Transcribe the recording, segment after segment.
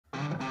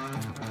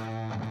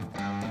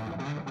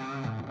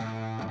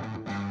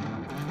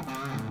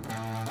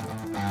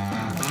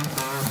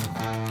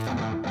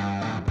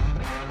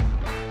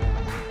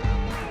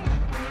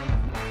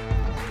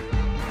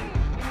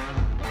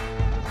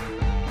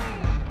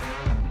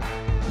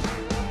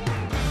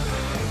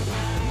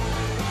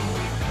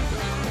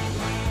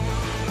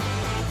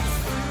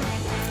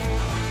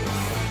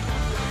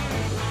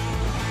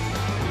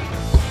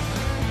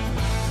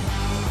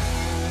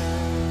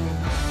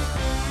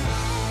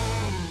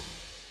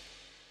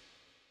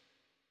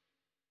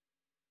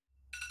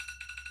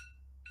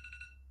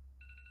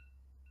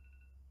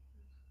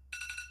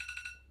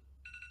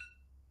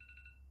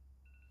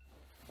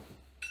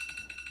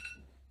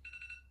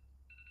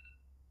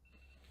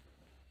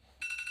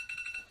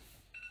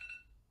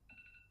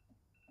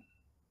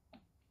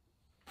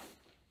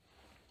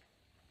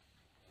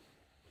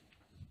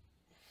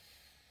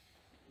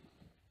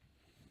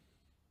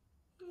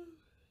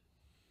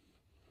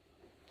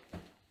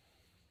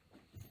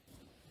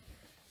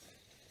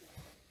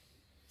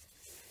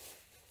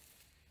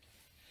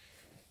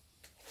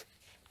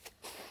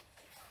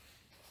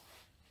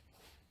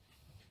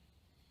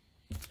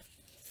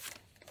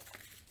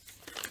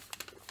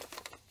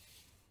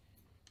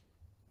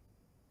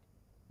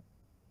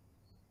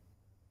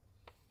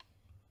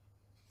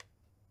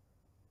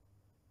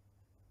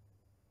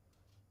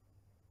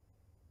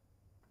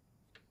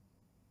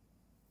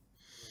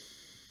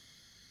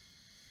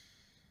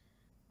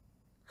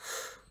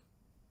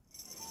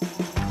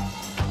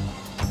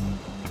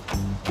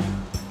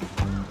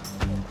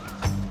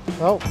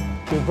Well,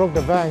 we broke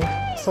the bank,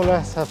 so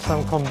let's have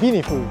some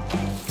combini food.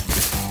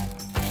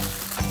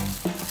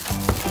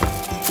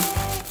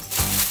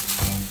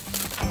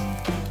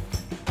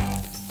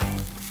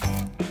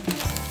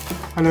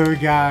 Hello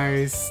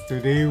guys,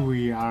 today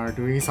we are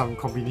doing some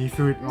combini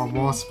food, or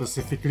more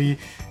specifically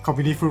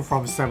combini food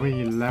from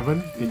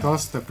 7-Eleven,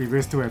 because the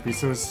previous 2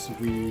 episodes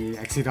we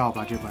exceeded our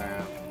budget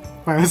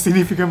by a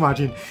significant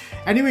margin.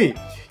 Anyway,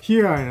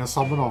 here are an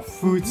assortment of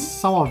foods.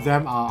 Some of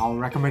them are our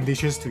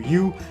recommendations to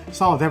you,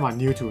 some of them are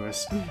new to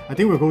us. I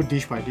think we'll go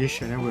dish by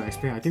dish and then we'll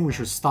explain. I think we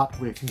should start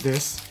with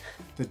this,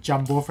 the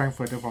Jumbo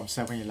Frankfurter from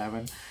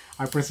 7-Eleven.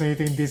 I personally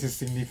think this is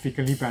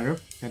significantly better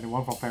than the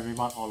one from Family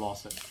Mart or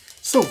Lawson.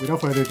 So without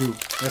further ado,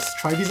 let's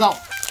try this out.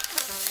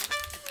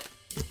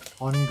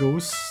 On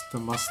goes the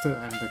mustard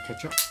and the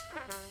ketchup.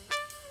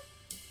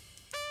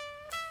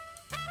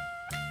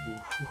 Ooh,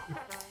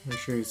 make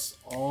sure it's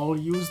all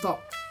used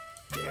up.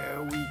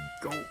 There we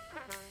go.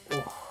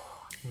 Oh,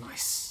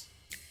 nice.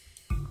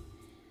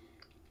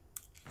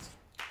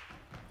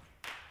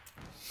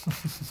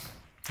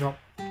 Yep.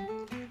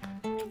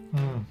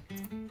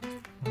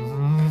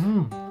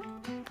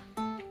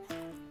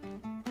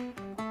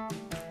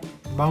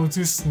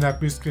 Bouncy,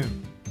 snappy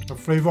skin. The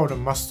flavor of the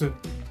mustard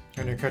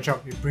and the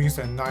ketchup, it brings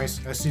that nice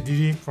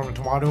acidity from the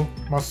tomato.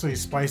 Mustard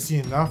is spicy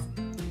enough.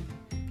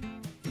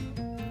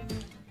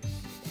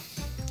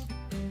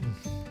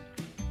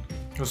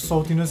 The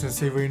saltiness and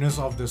savouriness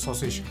of the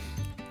sausage.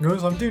 You know,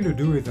 something to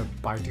do with the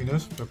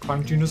bitiness, the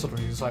crunchiness of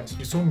the insides.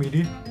 It's so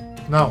meaty.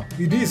 Now,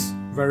 it is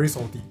very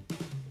salty.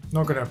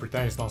 Not gonna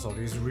pretend it's not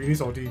salty, it's really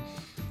salty.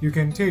 You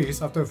can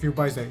taste after a few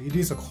bites that it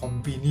is a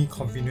combini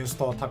convenience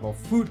store type of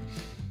food.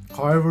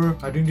 However,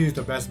 I think this is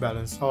the best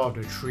balance out of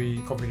the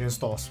 3 convenience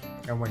stores.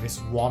 And when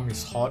it's warm,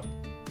 it's hot,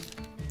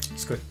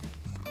 it's good.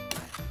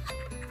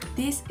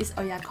 This is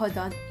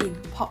oyakodon in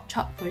pork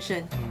chop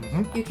version.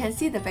 You can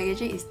see the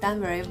packaging is done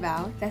very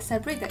well. They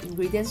separate the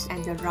ingredients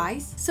and the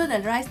rice, so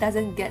the rice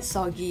doesn't get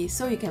soggy,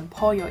 so you can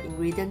pour your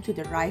ingredient to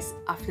the rice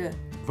after.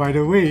 By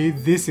the way,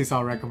 this is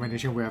our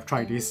recommendation. We have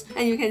tried this.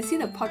 And you can see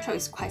the pork chop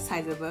is quite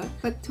sizable.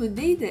 But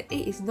today the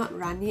egg is not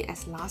runny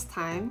as last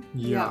time.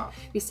 Yeah.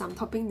 With some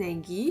topping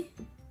negi.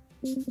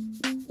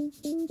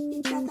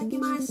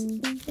 Itadakimasu.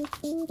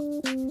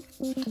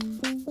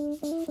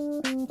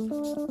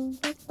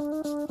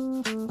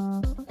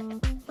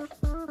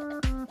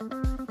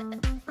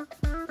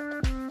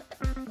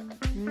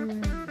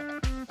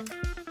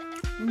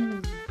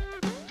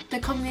 The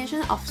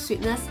combination of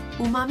sweetness,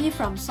 umami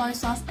from soy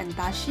sauce and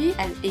dashi,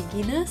 and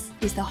egginess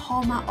is the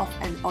hallmark of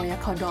an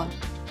oyakodon.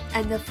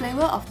 And the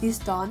flavor of this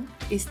don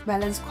is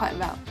balanced quite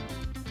well.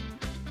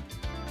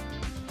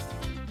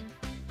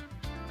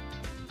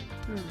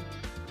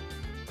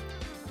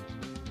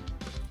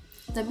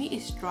 The meat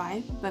is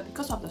dry, but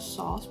because of the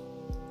sauce,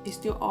 it's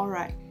still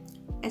alright.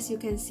 As you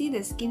can see,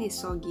 the skin is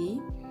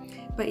soggy,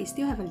 but it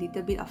still have a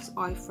little bit of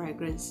oil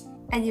fragrance.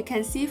 And you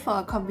can see for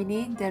a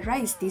combini, the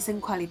rice is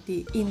decent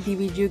quality,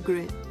 individual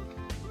grade.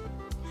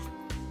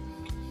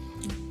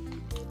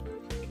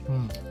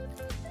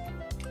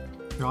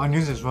 The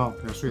onions as well,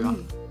 they're sweet.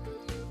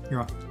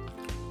 Yeah,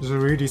 this is a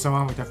really decent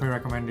one. We definitely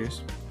recommend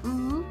this.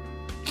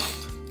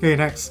 Okay,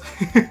 next.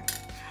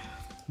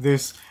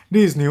 This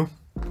is new.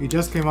 It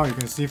just came out, you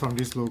can see from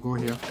this logo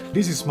here.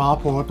 This is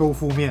Mapo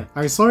Tofu Mian.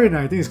 I saw it and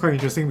I think it's quite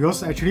interesting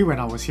because actually when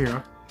I was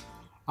here,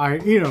 I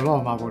ate a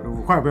lot of Mapo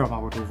Tofu, quite a bit of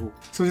Mapo Tofu.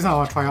 So this one I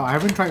want to try out. I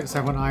haven't tried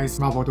 7 Eyes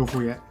Mapo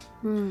Tofu yet.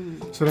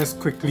 So let's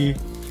quickly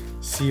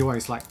see what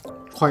it's like.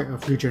 Quite a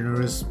few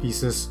generous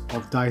pieces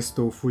of diced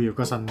tofu. You've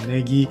got some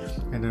negi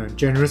and a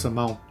generous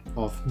amount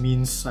of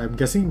minced, I'm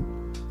guessing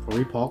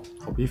probably pork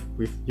or beef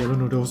with yellow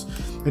noodles.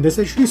 And there's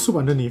actually soup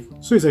underneath.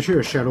 So it's actually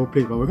a shallow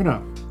plate, but we're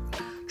gonna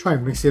try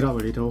and mix it up a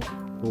little.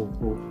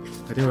 Oh,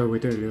 I think I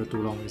waited a little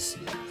too long.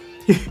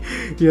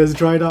 It has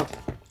dried up.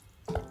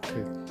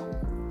 Okay.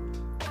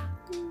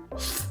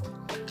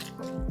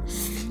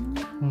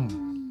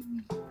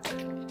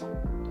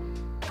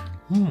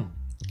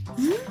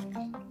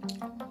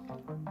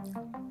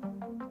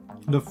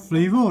 The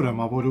flavour of the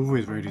mapo tofu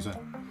is very decent.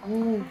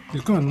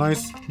 It's got a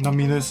nice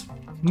numminess.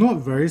 Not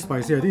very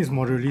spicy, I think it's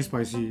moderately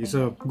spicy. It's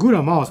a good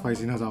amount of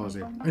spiciness, I would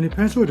say. And it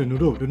pairs with the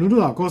noodle. The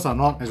noodles of course are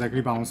not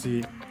exactly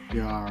bouncy,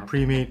 they are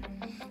pre-made.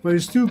 But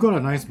it's still got a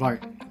nice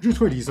bite, which is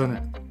quite decent.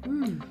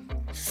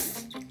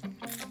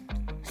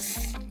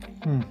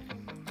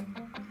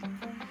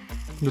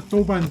 The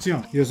douban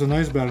jiang, it has a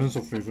nice balance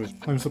of flavours.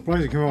 I'm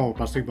surprised it came out of a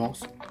plastic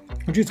box.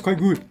 Actually, it's quite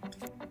good.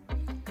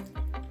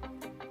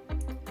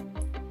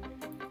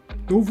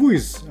 Tofu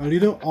is a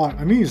little odd.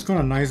 I mean, it's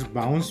got a nice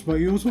bounce, but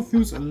it also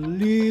feels a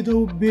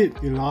little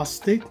bit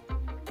elastic.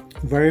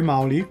 Very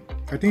mildly.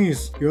 I think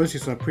it's because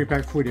it's a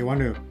pre-packed food, they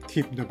want to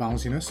keep the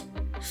bounciness.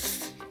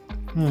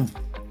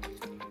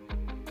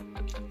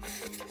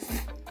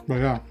 But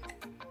yeah,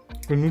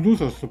 the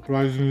noodles are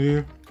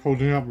surprisingly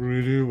holding up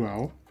really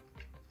well.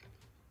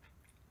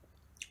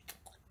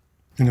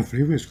 And the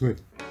flavour is good.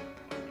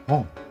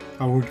 Oh,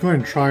 I would go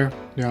and try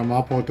their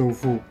mapo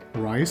tofu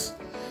rice.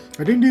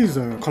 I think this is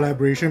a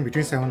collaboration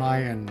between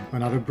 7i and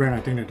another brand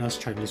I think that does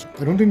Chinese.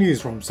 I don't think this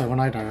is from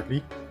 7i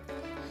directly,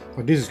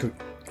 but this is good.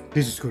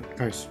 This is good,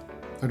 guys.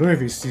 I don't know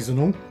if it's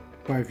seasonal,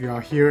 but if you are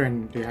here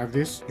and they have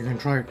this, you can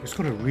try it. It's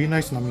got a really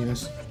nice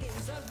numminess.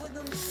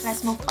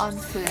 Let's move on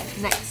to the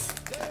next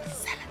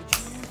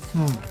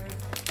salad.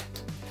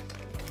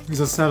 It's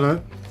a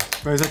salad,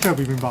 but it's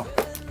actually a bibimbap.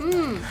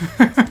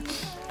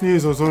 This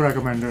is also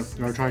recommended.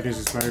 You'll try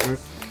this, it's very good.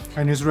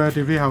 And it's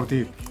relatively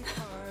healthy.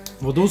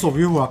 For those of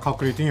you who are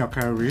calculating your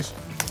calories,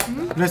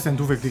 less than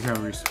 250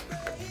 calories.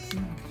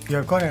 You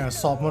have got an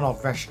assortment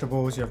of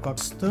vegetables, you have got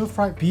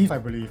stir-fried beef, I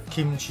believe,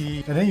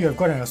 kimchi, and then you have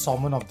got an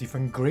assortment of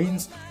different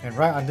grains, and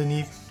right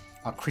underneath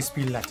are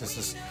crispy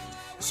lettuces.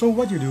 So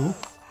what you do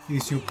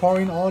is you pour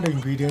in all the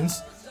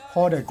ingredients,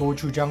 pour that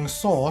gochujang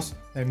sauce,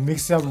 and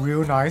mix it up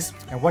real nice,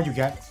 and what you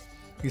get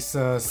is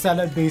a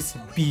salad-based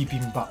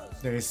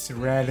bibimbap that is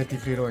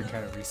relatively low in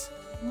calories.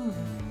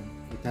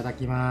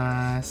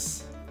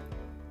 Itadakimasu.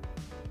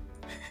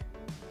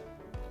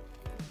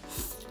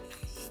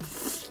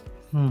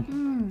 I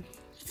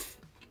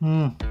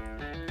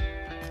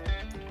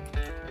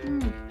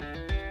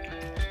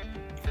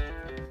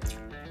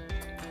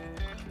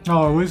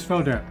always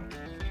felt that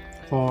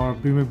for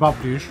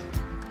bibimbap dish,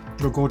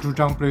 the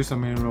gochujang plays the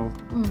main role.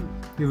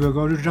 If the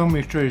gochujang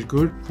mixture is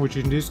good, which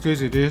in this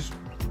case it is,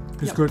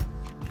 it's good.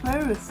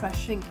 Very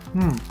refreshing.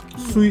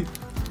 Sweet,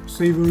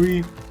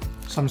 savory,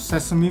 some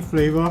sesame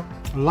flavor,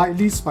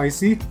 lightly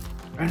spicy,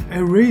 an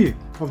array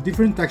of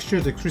different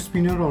textures, the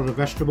crispiness of the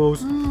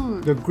vegetables,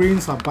 the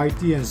grains are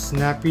bitey and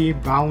snappy,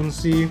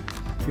 bouncy.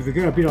 If you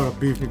get a bit of the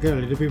beef, you get a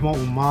little bit more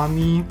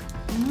umami.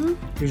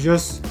 It's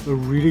just a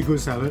really good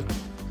salad.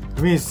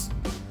 I mean, it's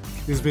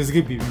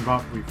basically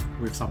bibimbap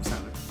with some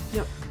salad.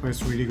 Yep. But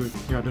it's really good.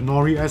 Yeah, the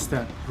nori adds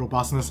that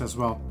robustness as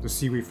well, the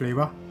seaweed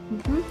flavor.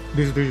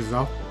 This dish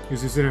itself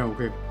is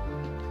okay.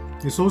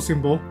 It's so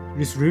simple,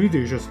 it's really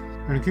delicious,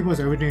 and it keeps us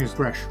everything is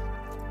fresh.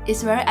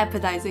 It's very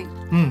appetizing.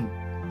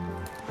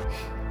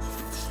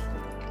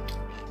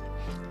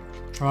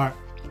 Alright,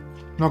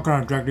 not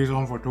gonna drag this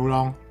on for too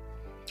long.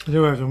 I think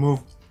we have to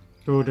move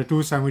to the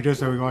two sandwiches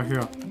that we got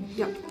here.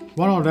 Yep.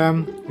 One of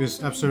them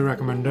is absolutely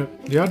recommended.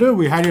 The other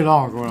we had it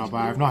long ago, but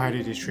I have not had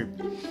it this trip.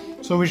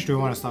 So which do you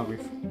want to start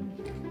with?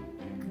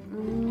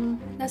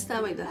 Let's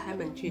start with the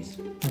ham and cheese.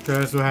 Okay,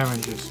 let's do ham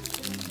and cheese.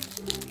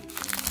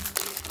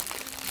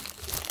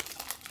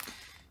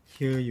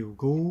 Here you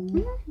go.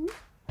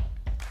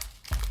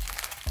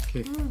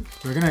 Okay,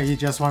 we're gonna eat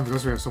just one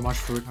because we have so much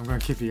food. I'm gonna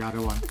keep the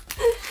other one.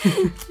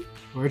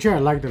 Well, actually, I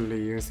like the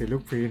layers. They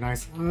look pretty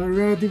nice. A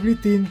relatively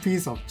thin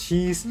piece of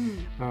cheese,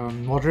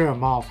 moderate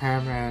amount of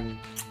ham, and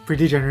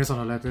pretty generous on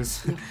the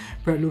lettuce.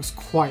 Bread looks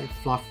quite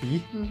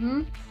fluffy.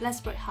 Let's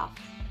break half.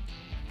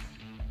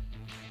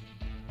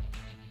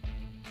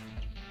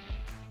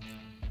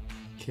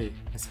 Okay,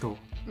 let's go.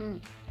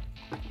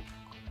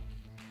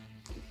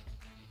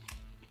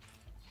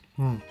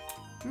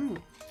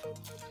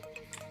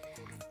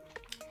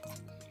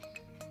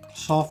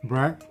 Soft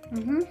bread.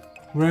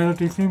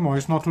 Relatively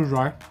moist, not too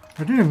dry.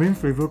 I think the main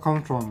flavor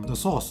comes from the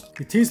sauce.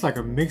 It tastes like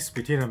a mix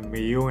between a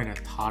mayo and a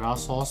tartar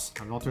sauce.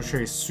 I'm not too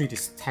sure it's sweet,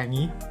 it's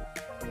tangy.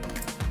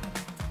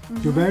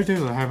 You barely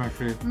taste the ham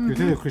actually. You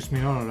taste the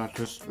crispiness on the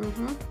lettuce.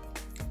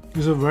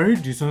 It's a very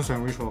decent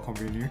sandwich for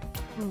convenience.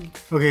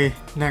 Okay,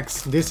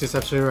 next. This is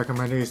absolutely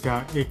recommended. It's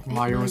their egg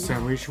mayo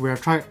sandwich. We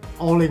have tried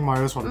all egg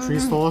mayos from 3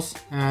 stores,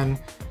 and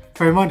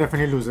Fairmont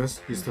definitely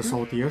loses. It's the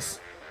saltiest.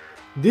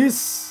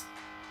 This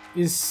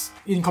is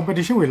in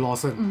competition with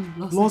Lawson.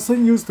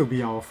 Lawson used to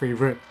be our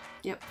favorite.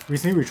 Yep.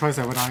 Recently we tried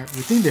 7i.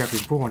 We think they have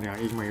improved on their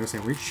egg mayo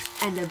sandwich.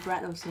 And the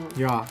bread also.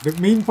 Yeah, the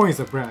main point is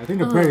the bread. I think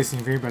the bread is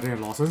infinitely better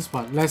than Lawson's,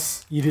 but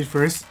let's eat it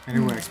first and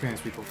then we'll explain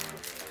as we go.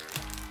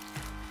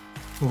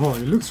 Wow,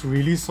 it looks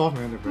really soft,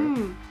 man, the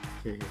bread.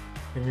 Okay,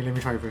 let me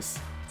try it first.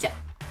 Yeah.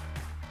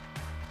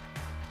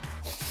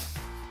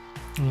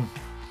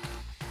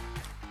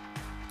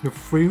 The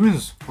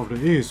fragrance of the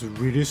egg is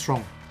really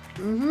strong.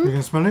 You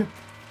can smell it.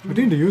 I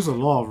think they use a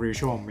lot of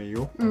ratio of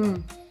mayo.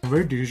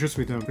 Very delicious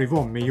with the flavor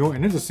of mayo,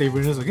 and then the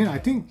savoriness. Again, I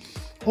think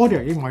all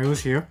their egg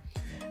mayos here,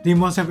 they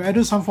must have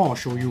added some form of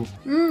shoyu.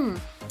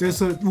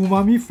 There's a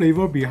umami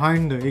flavor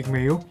behind the egg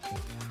mayo.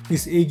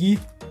 It's eggy,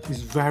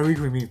 it's very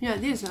creamy. Yeah,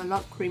 this is a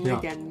lot creamier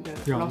than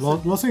the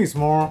Lawson. Lawson is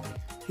more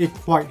egg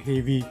white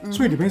heavy.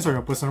 So it depends on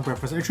your personal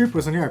preference. Actually,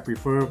 personally, I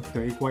prefer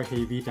the egg white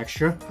heavy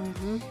texture.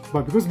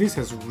 But because this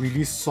has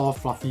really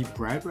soft, fluffy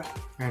bread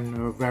and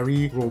a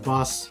very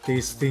robust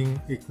tasting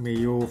egg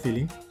mayo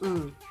filling.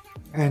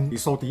 And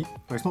it's salty,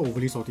 but it's not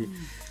overly salty.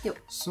 Yep.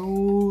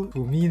 So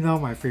to me now,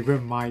 my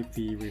favorite might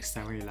be with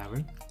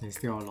 7-Eleven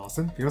instead of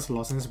Lawson, because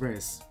Lawson's bread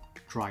is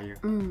drier.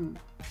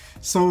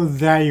 So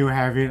there you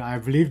have it. I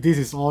believe this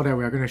is all that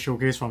we're going to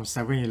showcase from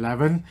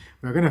 7-Eleven.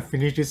 We're going to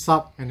finish this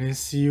up and then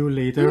see you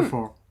later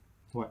for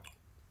what?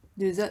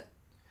 Dessert.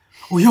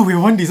 Oh yeah, we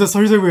have one dessert.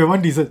 Sorry, we have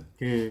one dessert.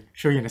 Okay,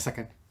 show you in a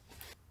second.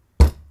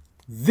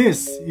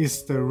 This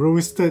is the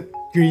roasted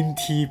green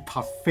tea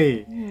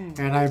parfait.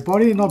 And I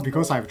bought it not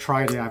because I've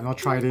tried it, I've not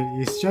tried it.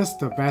 It's just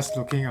the best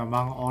looking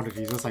among all the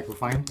desserts I could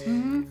find.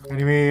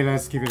 Anyway,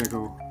 let's give it a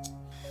go.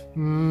 I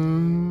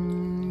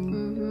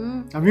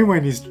mean,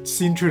 when it's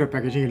seen through the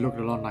packaging, it looked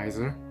a lot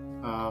nicer.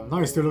 Now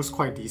it still looks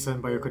quite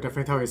decent, but you could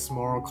definitely tell it's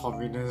more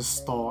convenience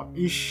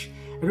store-ish.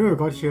 And then we've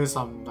got here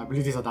some, I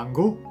believe these are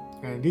dango,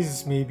 and this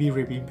is maybe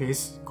red bean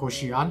paste,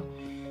 koshiyuan.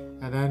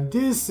 And then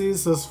this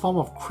is a form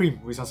of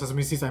cream with some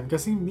sesame seeds. I'm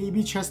guessing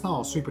maybe chestnut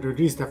or sweet potato.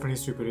 This is definitely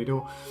sweet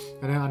potato.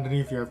 And then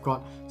underneath you have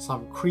got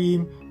some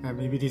cream, and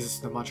maybe this is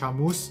the matcha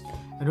mousse.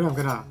 And then I'm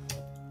gonna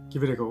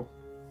give it a go.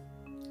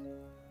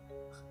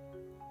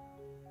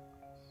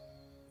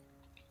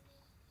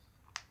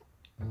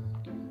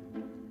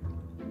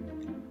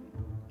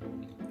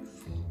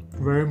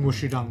 Very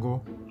mushy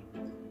dango,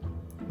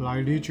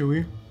 lightly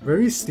chewy,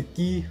 very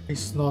sticky.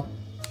 It's not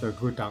the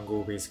good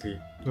dango basically.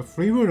 The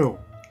flavor though,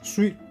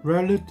 sweet,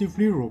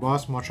 relatively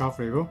robust matcha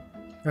flavor.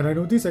 And I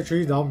noticed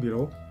actually down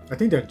below, I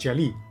think they're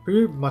jelly,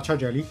 maybe matcha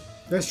jelly.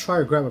 Let's try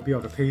to grab a bit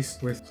of the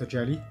paste with the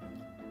jelly.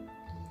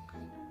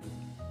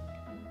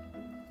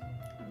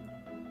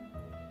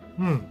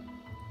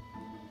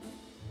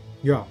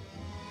 Yeah,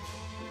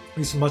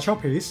 it's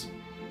matcha paste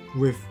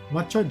with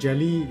matcha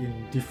jelly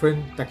in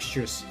different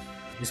textures.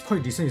 It's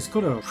quite decent. It's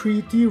got a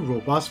pretty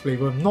robust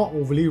flavor, not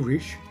overly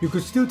rich. You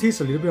could still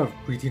taste a little bit of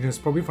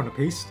grittiness, probably from the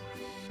paste.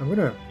 I'm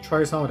gonna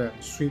try some of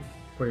that sweet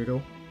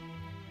potato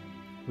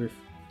with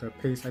the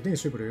paste. I think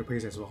it's sweet potato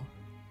paste as well.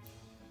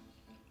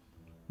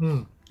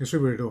 It's sweet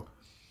potato.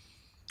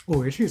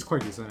 Oh, actually it's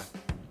quite decent.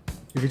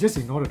 If you just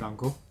ignore the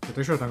dango, the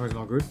texture of the dango is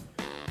not good.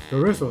 The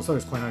rest of the stuff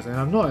is quite nice, and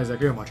I'm not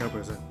exactly a matcha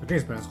person. I think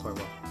it's balanced quite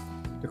well.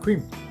 The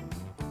cream,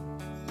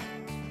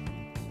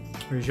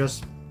 it's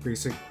just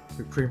basic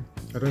with cream.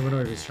 I don't even know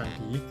if it's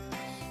chunky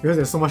because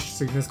there's so much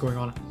sweetness going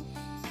on.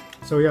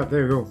 So yeah,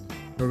 there you go.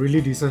 A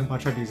really decent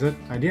matcha dessert.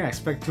 I didn't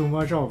expect too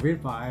much out of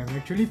it, but I'm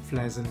actually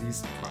pleasantly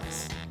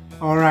surprised.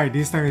 Alright,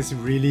 this time is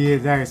really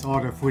it. That is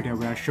all the food that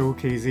we are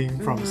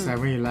showcasing from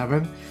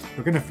 7-Eleven.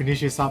 We're gonna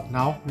finish this up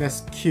now.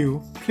 Let's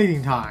cue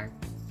plating time.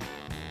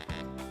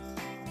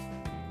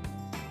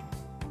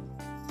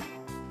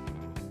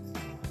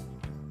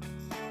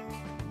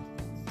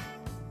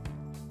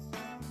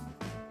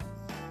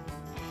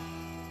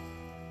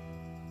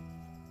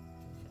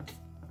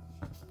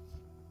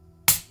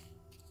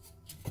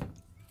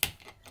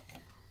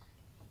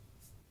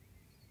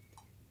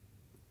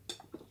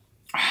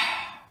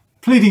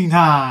 Plating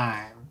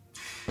time!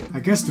 I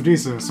guess today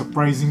is a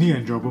surprisingly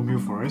enjoyable meal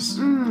for us.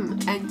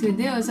 And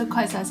today also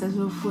quite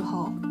successful food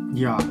haul.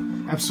 Yeah,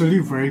 absolutely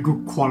very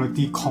good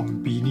quality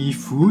kombini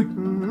food.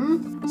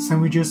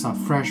 Sandwiches are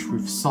fresh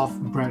with soft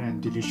bread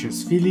and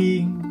delicious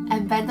filling.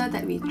 And bento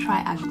that we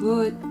try are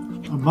good.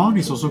 Amount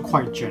is also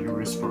quite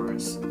generous for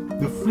us.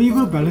 The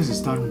flavor balance is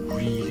done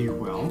really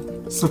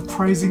well.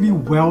 Surprisingly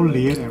well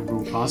layered and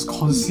robust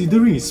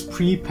considering it's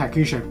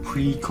pre-packaged and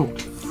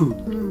pre-cooked food.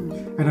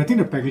 And I think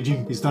the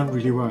packaging is done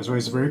really well as well.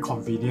 It's very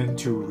convenient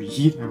to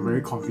reheat and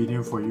very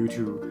convenient for you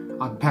to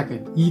unpack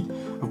and eat.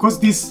 Of course,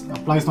 this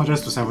applies not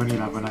just to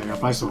 7-Eleven, it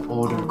applies to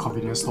all the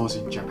convenience stores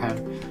in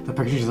Japan. The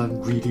packaging is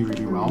done really,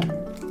 really well.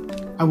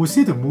 I would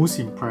say the most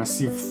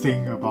impressive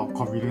thing about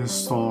convenience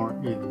store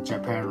in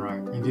Japan,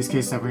 right, in this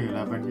case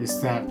 7-Eleven, is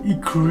that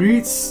it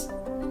creates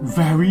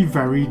very,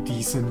 very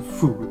decent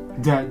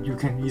food that you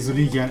can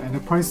easily get, and the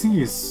pricing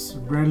is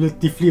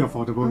relatively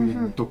affordable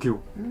in Tokyo.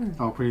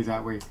 I'll put it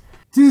that way.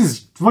 This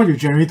is what you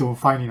generally don't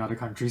find in other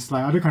countries.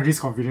 Like other countries'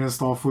 convenience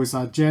store foods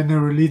are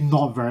generally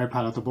not very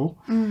palatable.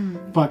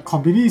 But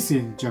convenience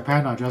in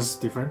Japan are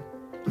just different.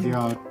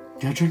 They're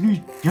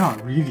generally,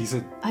 really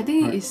decent. I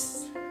think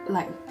it's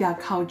like their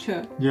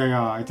culture.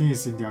 Yeah, I think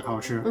it's in their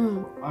culture.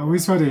 I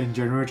always felt that in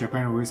general,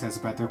 Japan always has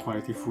better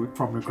quality food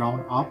from the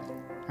ground up.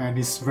 And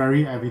it's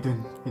very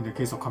evident in the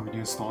case of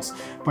convenience stores.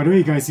 By the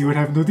way guys, you would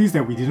have noticed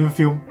that we didn't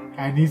film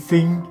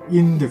anything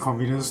in the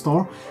convenience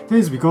store. That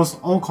is because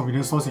all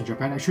convenience stores in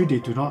Japan, actually they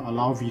do not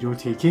allow video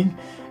taking,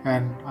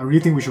 and I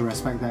really think we should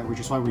respect that, which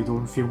is why we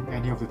don't film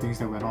any of the things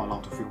that we're not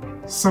allowed to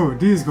film. So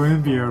this is going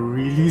to be a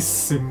really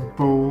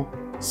simple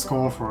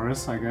score for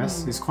us, I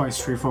guess. It's quite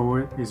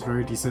straightforward, it's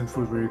very decent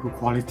food, very good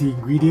quality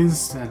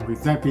ingredients, and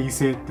with that being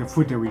said, the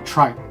food that we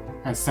tried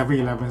at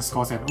 7-Eleven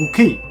scores an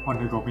okay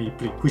on the Gourmet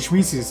Plate, which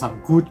means it's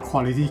some good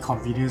quality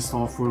convenience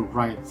store food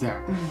right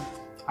there.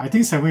 I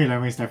think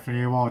 7-Eleven is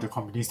definitely one of the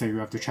companies that you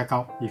have to check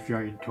out if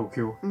you're in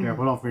Tokyo. They have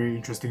a lot of very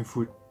interesting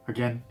food.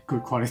 Again,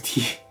 good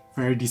quality,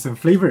 very decent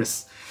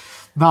flavors.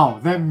 Now,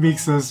 that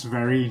makes us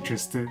very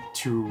interested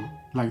to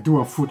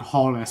do a food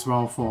haul as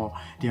well for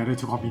the other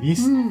two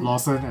companies,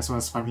 Lawson as well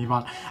as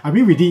FamiMart. I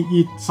mean, we did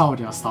eat some of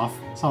their stuff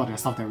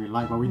that we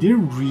like, but we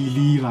didn't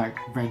really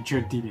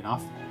venture deep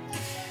enough.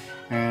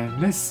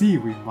 And let's see,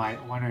 we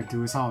might want to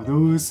do some of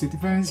those. It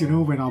depends,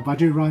 when our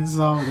budget runs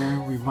out,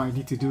 then we might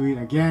need to do it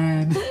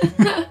again.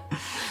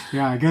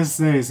 Yeah, I guess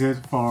that is it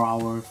for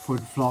our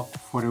food vlog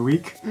for the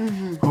week.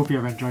 Hope you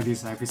have enjoyed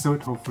this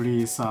episode.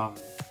 Hopefully it's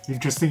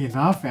interesting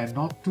enough and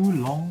not too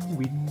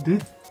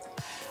long-winded.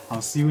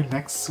 I'll see you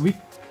next week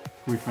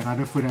with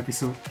another food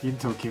episode in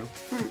Tokyo.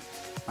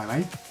 Bye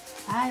bye.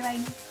 Bye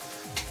bye.